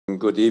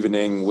good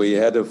evening. We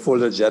had a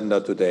full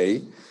agenda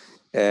today,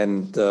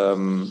 and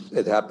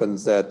it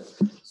happens that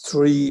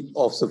 3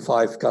 of the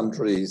 5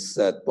 countries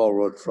that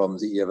borrowed from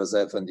the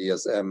EFSF and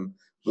ESM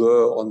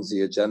were on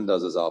the agenda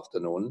this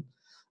afternoon.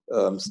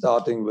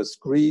 Starting with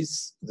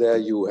Greece, there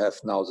you have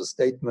now the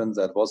statement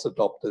that was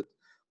adopted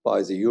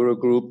by the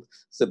Eurogroup.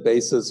 The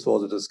basis for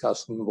the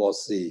discussion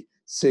was the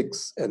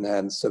 6th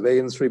enhanced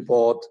surveillance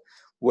report,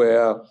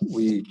 where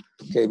we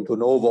came to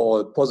an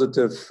overall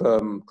positive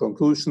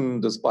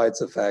conclusion, despite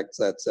the fact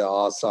that there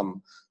are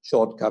some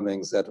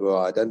shortcomings that were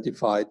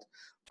identified.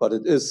 But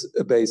it is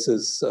a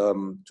basis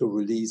to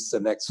release the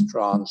next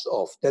tranche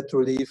of debt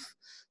relief,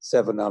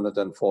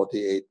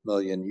 748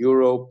 million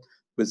euro,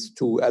 with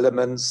 2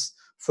 elements.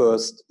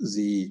 First,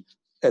 the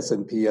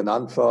SNP and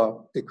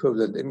ANFA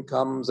equivalent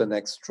income, the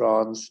next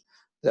tranche,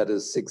 that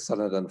is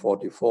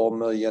 644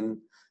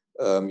 million.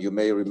 You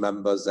may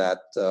remember that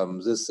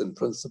this, in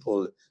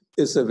principle,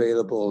 is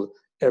available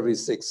every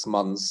 6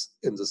 months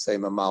in the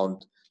same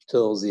amount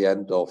till the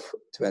end of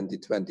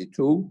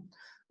 2022.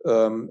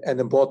 And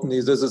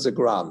importantly, this is a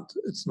grant.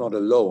 It's not a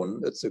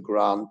loan. It's a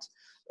grant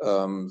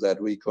that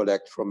we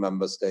collect from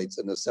member states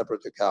in a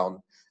separate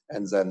account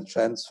and then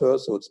transfer.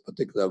 So it's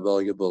particularly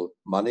valuable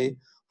money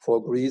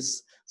for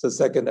Greece. The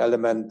second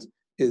element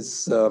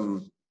is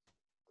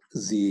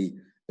the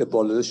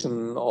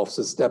abolition of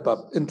the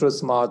step-up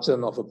interest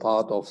margin of a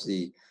part of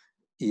the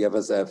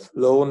EFSF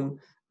loan,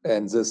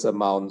 and this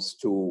amounts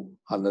to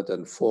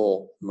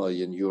 104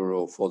 million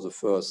euro for the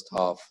first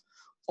half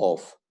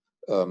of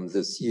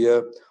this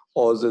year.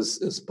 All this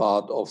is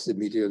part of the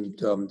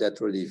medium-term debt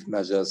relief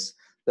measures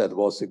that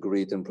was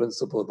agreed in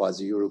principle by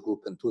the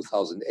Eurogroup in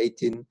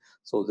 2018.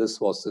 So this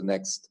was the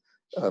next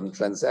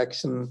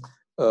transaction.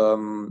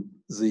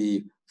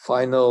 The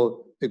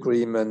final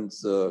agreement,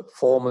 the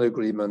formal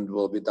agreement,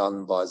 will be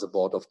done by the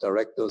Board of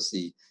Directors,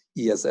 the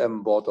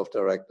ESM Board of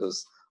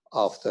Directors,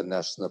 after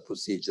national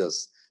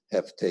procedures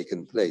have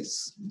taken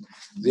place.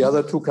 The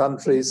other 2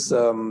 countries,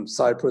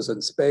 Cyprus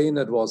and Spain,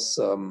 it was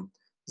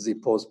the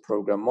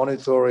post-program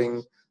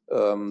monitoring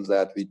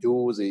that we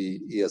do.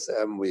 The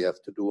ESM, we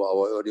have to do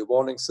our early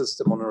warning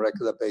system on a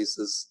regular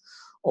basis.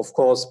 Of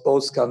course,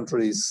 both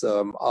countries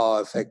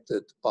are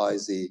affected by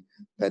the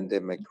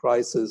pandemic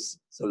crisis,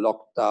 the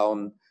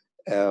lockdown,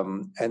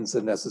 and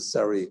the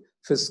necessary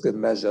fiscal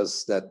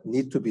measures that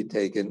need to be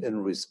taken in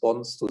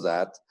response to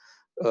that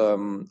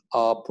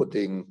are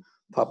putting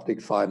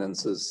public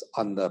finances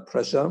under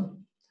pressure.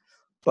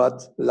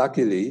 But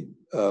luckily,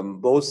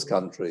 both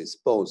countries,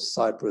 both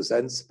Cyprus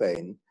and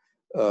Spain,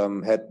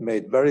 had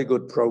made very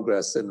good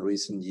progress in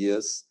recent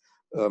years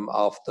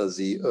after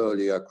the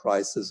earlier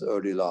crisis,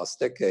 early last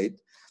decade.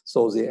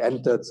 So they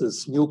entered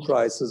this new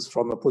crisis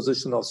from a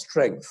position of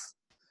strength,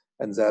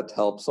 and that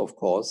helps, of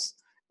course.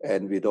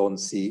 And we don't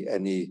see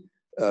any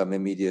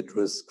immediate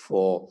risk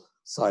for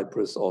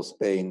Cyprus or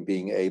Spain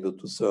being able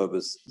to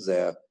service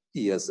their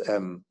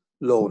ESM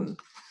loan.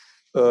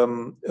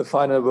 A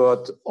final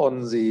word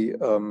on the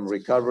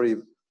recovery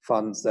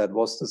funds that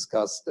was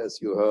discussed. As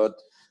you heard,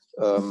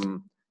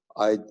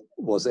 I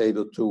was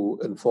able to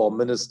inform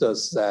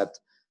ministers that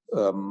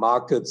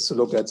markets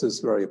look at this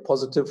very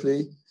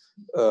positively.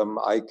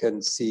 I can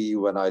see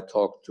when I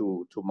talk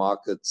to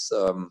markets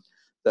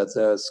that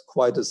there's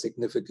quite a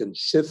significant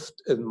shift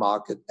in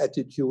market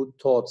attitude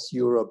towards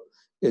Europe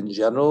in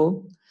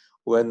general.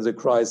 When the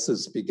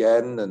crisis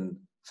began in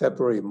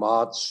February,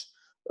 March,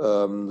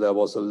 there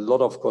was a lot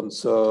of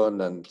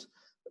concern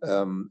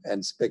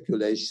and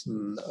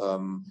speculation.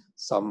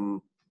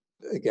 Some,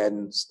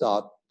 again,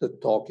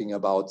 started talking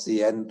about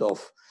the end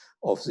of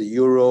the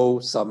euro.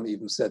 Some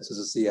even said this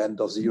is the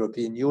end of the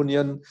European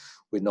Union.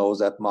 We know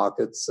that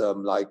markets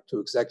like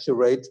to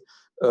exaggerate.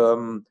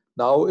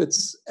 Now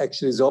it's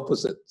actually the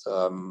opposite.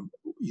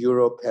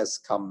 Europe has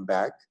come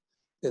back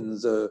in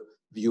the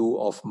view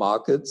of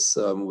markets.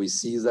 We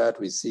see that.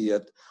 We see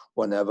it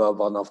whenever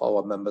one of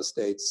our member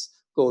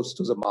states goes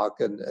to the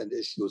market and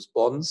issues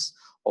bonds.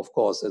 Of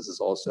course, this is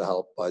also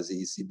helped by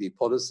the ECB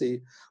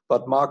policy.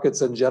 But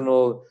markets in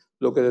general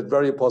look at it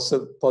very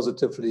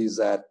positively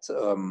that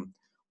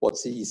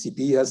what the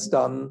ECB has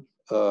done,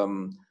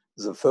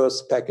 the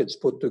first package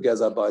put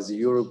together by the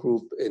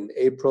Eurogroup in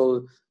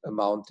April,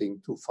 amounting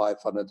to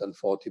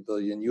 540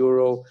 billion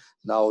euro.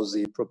 Now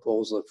the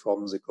proposal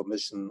from the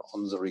Commission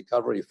on the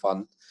Recovery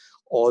Fund.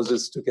 All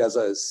this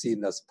together is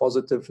seen as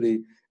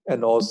positively,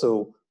 and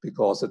also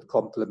because it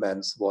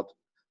complements what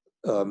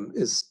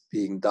is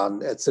being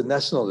done at the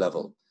national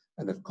level,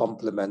 and it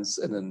complements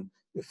in an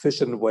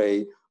efficient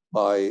way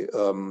by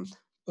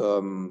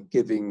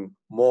giving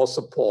more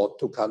support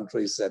to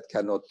countries that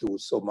cannot do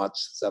so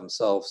much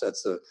themselves at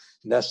the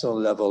national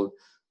level.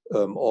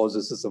 All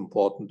this is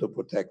important to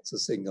protect the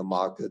single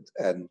market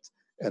and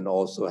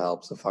also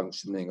helps the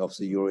functioning of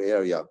the euro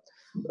area.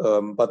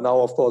 But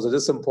now, of course, it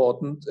is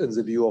important in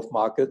the view of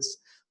markets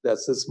that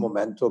this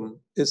momentum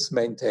is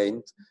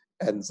maintained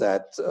and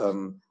that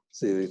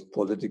the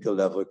political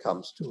level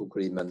comes to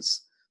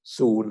agreements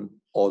soon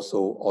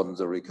also on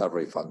the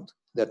recovery fund.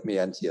 Let me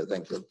end here.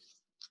 Thank you.